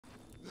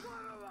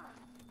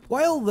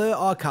While there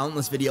are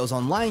countless videos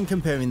online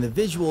comparing the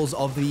visuals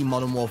of the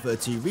Modern Warfare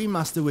 2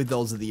 remaster with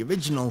those of the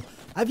original,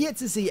 I've yet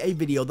to see a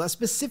video that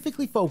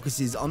specifically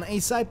focuses on a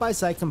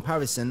side-by-side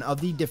comparison of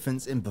the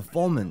difference in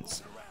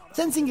performance.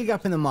 Sensing a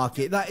gap in the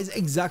market, that is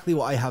exactly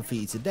what I have for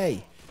you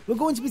today. We're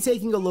going to be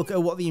taking a look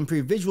at what the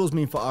improved visuals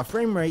mean for our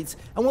frame rates,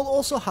 and we'll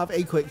also have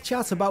a quick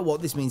chat about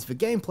what this means for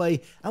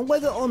gameplay and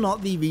whether or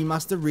not the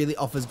remaster really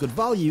offers good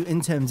value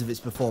in terms of its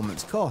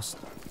performance cost.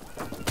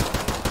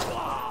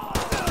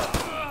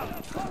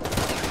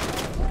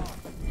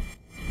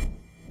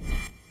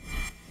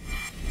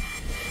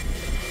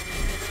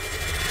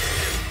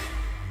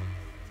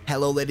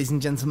 Hello ladies and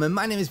gentlemen,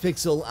 my name is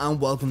Pixel and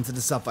welcome to the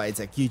SAPPHIRE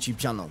Tech YouTube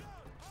channel.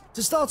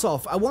 To start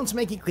off, I want to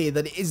make it clear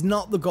that it is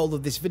not the goal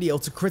of this video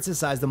to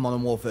criticise the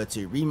Modern Warfare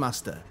 2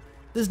 remaster.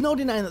 There's no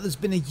denying that there's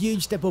been a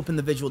huge step up in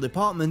the visual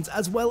department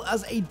as well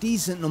as a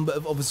decent number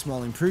of other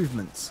small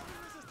improvements.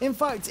 In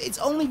fact, it's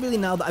only really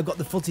now that I've got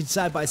the footage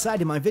side by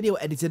side in my video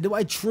editor do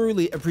I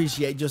truly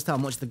appreciate just how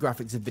much the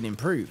graphics have been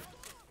improved.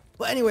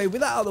 But anyway, with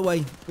that out of the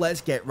way,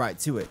 let's get right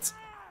to it.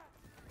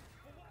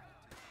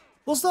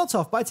 We'll start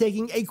off by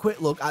taking a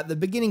quick look at the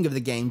beginning of the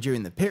game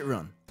during the pit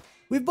run.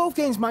 With both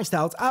games maxed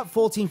out at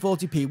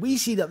 1440p, we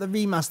see that the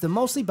remaster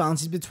mostly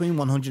bounces between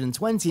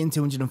 120 and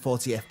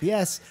 240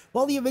 FPS,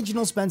 while the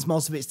original spends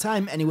most of its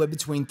time anywhere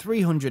between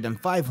 300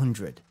 and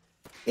 500.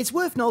 It's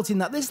worth noting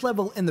that this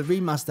level in the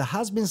remaster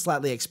has been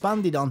slightly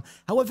expanded on,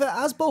 however,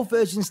 as both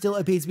versions still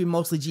appear to be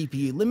mostly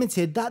GPU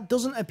limited, that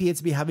doesn't appear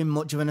to be having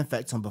much of an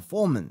effect on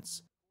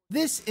performance.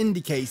 This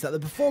indicates that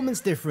the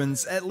performance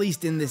difference, at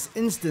least in this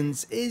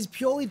instance, is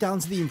purely down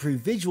to the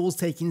improved visuals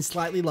taking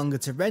slightly longer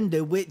to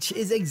render, which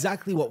is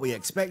exactly what we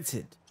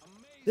expected.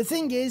 The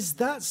thing is,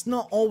 that's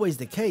not always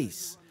the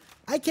case.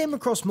 I came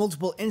across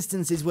multiple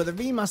instances where the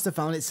remaster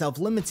found itself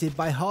limited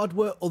by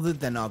hardware other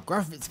than our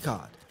graphics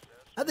card.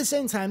 At the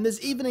same time,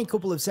 there's even a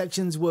couple of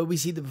sections where we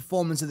see the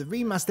performance of the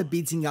remaster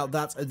beating out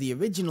that of the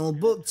original,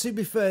 but to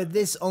be fair,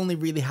 this only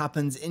really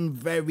happens in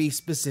very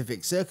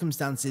specific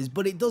circumstances,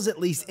 but it does at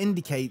least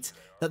indicate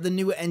that the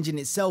newer engine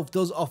itself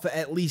does offer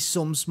at least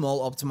some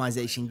small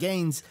optimization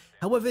gains.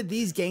 However,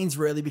 these gains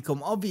rarely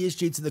become obvious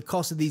due to the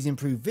cost of these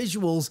improved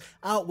visuals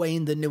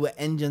outweighing the newer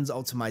engine's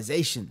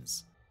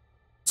optimizations.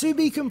 To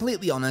be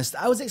completely honest,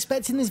 I was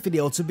expecting this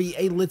video to be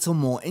a little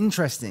more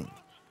interesting.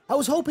 I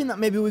was hoping that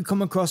maybe we'd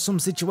come across some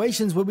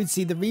situations where we'd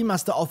see the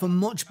remaster offer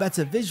much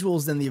better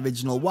visuals than the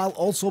original while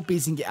also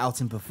beating it out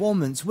in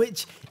performance,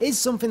 which is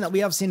something that we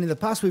have seen in the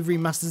past with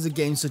remasters of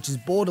games such as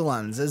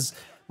Borderlands, as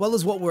well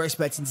as what we're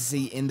expecting to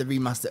see in the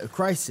remaster of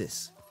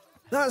Crysis.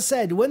 That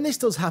said, when this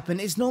does happen,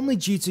 it's normally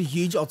due to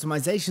huge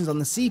optimizations on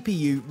the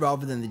CPU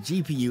rather than the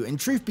GPU, and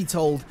truth be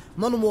told,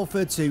 Modern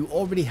Warfare 2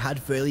 already had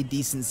fairly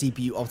decent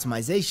CPU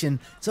optimization,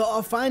 so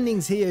our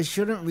findings here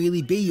shouldn't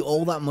really be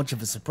all that much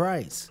of a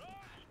surprise.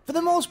 For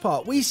the most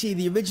part, we see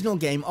the original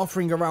game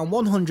offering around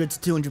 100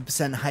 to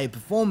 200% higher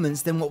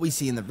performance than what we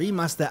see in the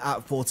remaster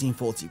at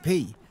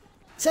 1440p.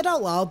 Said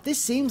out loud, this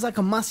seems like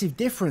a massive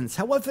difference,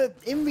 however,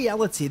 in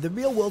reality, the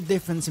real world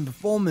difference in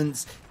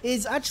performance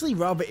is actually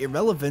rather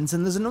irrelevant,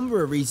 and there's a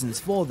number of reasons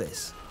for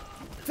this.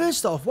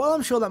 First off, while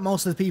I'm sure that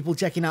most of the people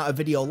checking out a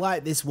video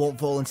like this won't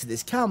fall into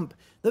this camp,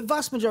 the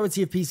vast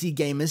majority of PC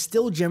gamers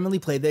still generally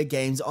play their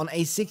games on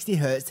a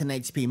 60Hz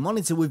 1080p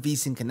monitor with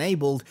VSync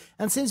enabled,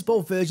 and since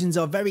both versions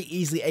are very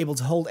easily able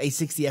to hold a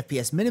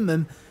 60fps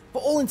minimum,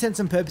 for all intents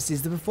and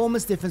purposes the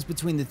performance difference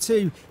between the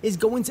two is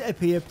going to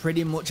appear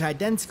pretty much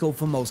identical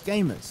for most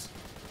gamers.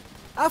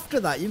 After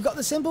that, you've got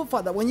the simple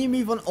fact that when you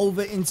move on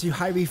over into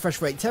high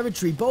refresh rate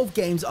territory, both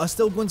games are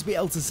still going to be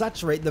able to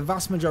saturate the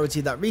vast majority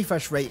of that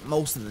refresh rate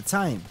most of the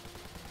time.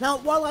 Now,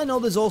 while I know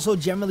there's also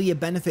generally a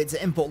benefit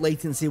to input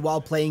latency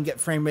while playing at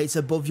frame rates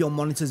above your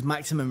monitor's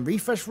maximum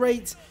refresh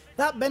rate,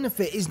 that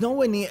benefit is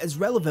nowhere near as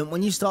relevant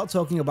when you start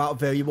talking about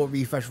variable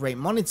refresh rate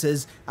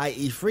monitors,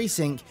 i.e.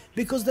 FreeSync,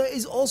 because there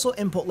is also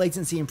input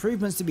latency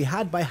improvements to be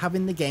had by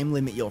having the game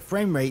limit your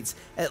frame rates,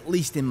 at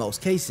least in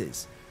most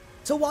cases.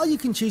 So while you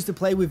can choose to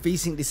play with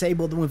VSync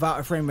disabled and without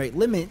a frame rate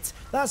limit,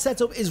 that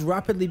setup is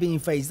rapidly being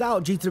phased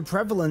out due to the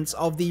prevalence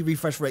of the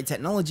refresh rate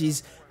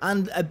technologies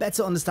and a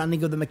better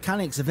understanding of the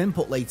mechanics of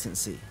input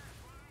latency.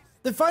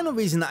 The final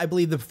reason that I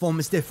believe the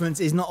performance difference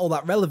is not all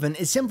that relevant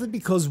is simply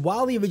because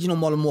while the original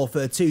Modern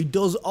Warfare 2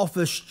 does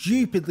offer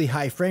stupidly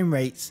high frame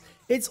rates,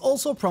 it's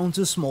also prone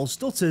to small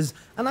stutters,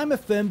 and I'm a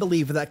firm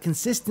believer that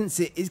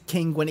consistency is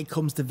king when it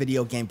comes to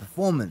video game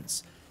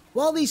performance.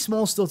 While these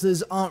small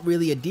stutters aren't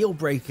really a deal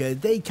breaker,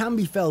 they can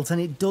be felt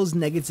and it does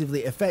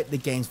negatively affect the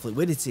game's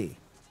fluidity.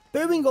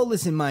 Bearing all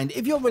this in mind,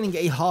 if you're running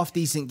a half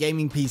decent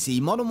gaming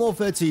PC, Modern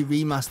Warfare 2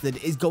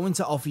 Remastered is going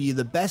to offer you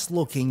the best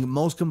looking,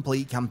 most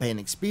complete campaign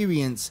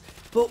experience,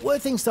 but where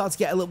things start to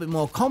get a little bit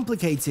more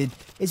complicated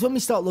is when we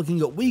start looking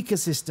at weaker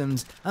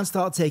systems and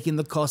start taking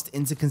the cost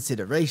into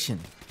consideration.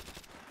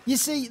 You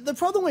see, the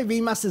problem with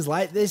remasters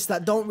like this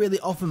that don't really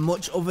offer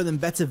much other than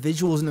better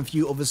visuals and a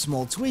few other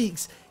small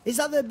tweaks is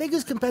that their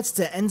biggest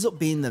competitor ends up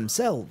being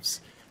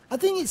themselves. I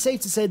think it's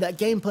safe to say that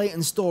gameplay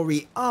and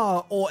story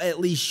are, or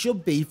at least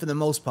should be for the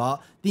most part,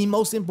 the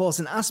most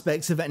important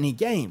aspects of any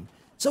game.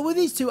 So with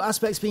these two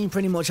aspects being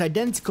pretty much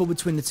identical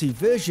between the two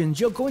versions,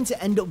 you're going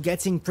to end up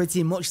getting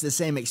pretty much the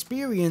same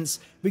experience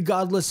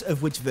regardless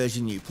of which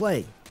version you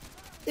play.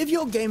 If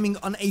you're gaming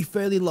on a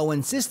fairly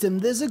low-end system,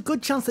 there's a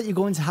good chance that you're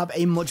going to have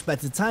a much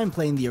better time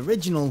playing the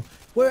original,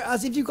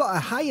 whereas if you've got a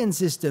high-end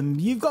system,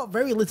 you've got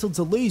very little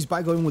to lose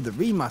by going with the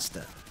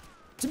remaster.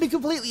 To be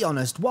completely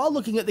honest, while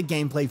looking at the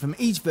gameplay from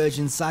each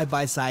version side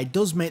by side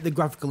does make the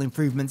graphical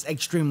improvements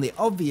extremely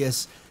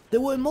obvious,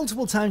 there were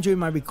multiple times during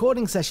my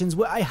recording sessions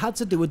where I had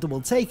to do a double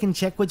take and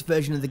check which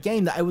version of the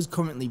game that I was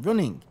currently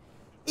running.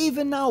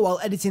 Even now while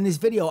editing this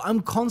video,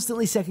 I'm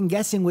constantly second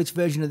guessing which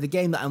version of the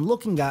game that I'm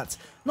looking at,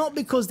 not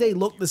because they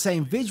look the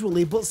same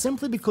visually, but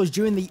simply because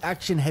during the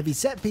action heavy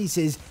set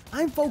pieces,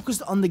 I'm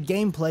focused on the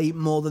gameplay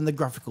more than the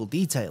graphical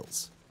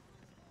details.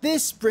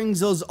 This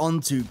brings us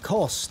on to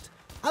cost.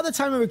 At the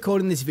time of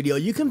recording this video,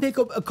 you can pick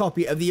up a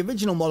copy of the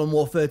original Modern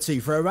Warfare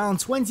 2 for around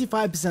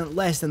 25%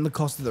 less than the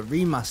cost of the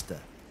remaster.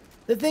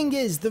 The thing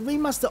is, the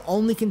remaster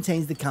only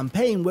contains the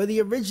campaign, where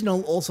the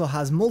original also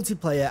has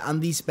multiplayer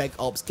and the Spec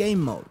Ops game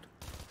mode.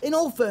 In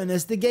all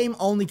fairness, the game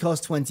only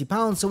costs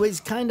 £20, so it's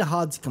kinda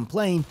hard to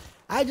complain.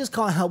 I just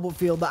can't help but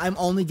feel that I'm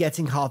only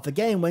getting half the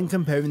game when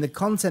comparing the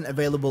content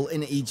available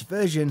in each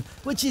version,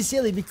 which is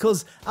silly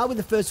because I'll be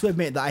the first to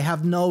admit that I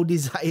have no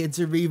desire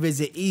to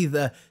revisit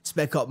either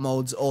Spec Ops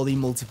modes or the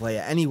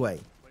multiplayer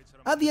anyway.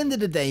 At the end of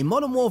the day,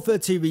 Modern Warfare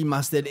 2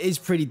 Remastered is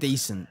pretty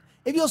decent.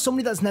 If you're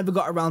somebody that's never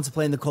got around to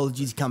playing the Call of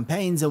Duty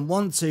campaigns and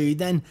want to,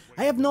 then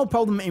I have no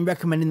problem in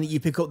recommending that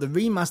you pick up the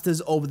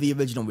remasters over the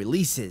original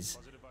releases.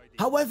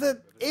 However,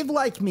 if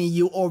like me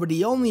you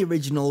already own the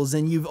originals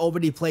and you've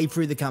already played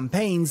through the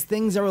campaigns,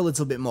 things are a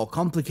little bit more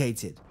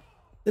complicated.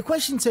 The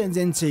question turns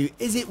into,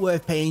 is it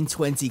worth paying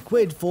 20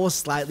 quid for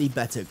slightly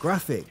better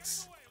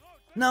graphics?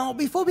 Now,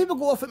 before people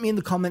go off at me in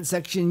the comment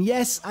section,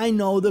 yes, I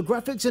know the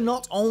graphics are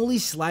not only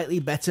slightly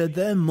better,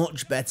 they're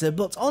much better,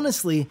 but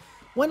honestly,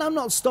 when I'm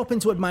not stopping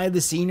to admire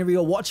the scenery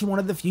or watching one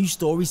of the few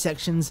story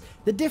sections,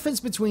 the difference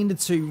between the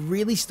two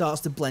really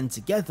starts to blend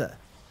together.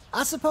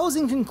 I suppose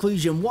in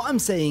conclusion, what I'm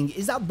saying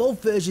is that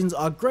both versions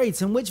are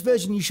great, and which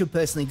version you should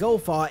personally go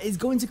for is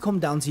going to come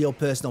down to your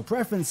personal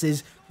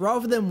preferences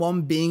rather than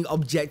one being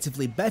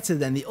objectively better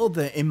than the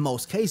other in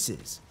most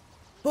cases.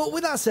 But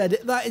with that said,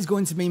 that is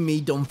going to be me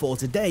done for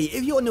today.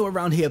 If you're new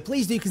around here,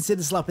 please do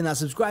consider slapping that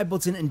subscribe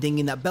button and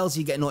dinging that bell so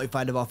you get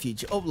notified of our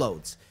future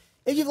uploads.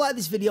 If you've liked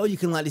this video, you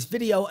can like this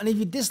video, and if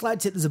you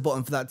disliked it, there's a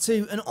button for that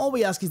too, and all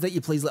we ask is that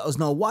you please let us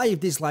know why you've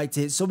disliked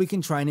it so we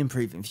can try and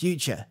improve in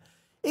future.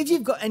 If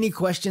you've got any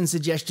questions,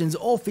 suggestions,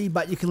 or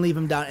feedback, you can leave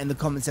them down in the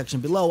comment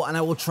section below and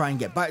I will try and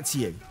get back to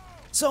you.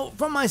 So,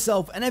 from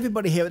myself and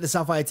everybody here at the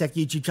SAPPHIRE Tech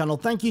YouTube channel,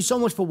 thank you so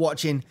much for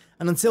watching,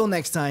 and until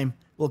next time,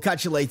 we'll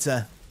catch you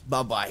later,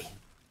 bye bye.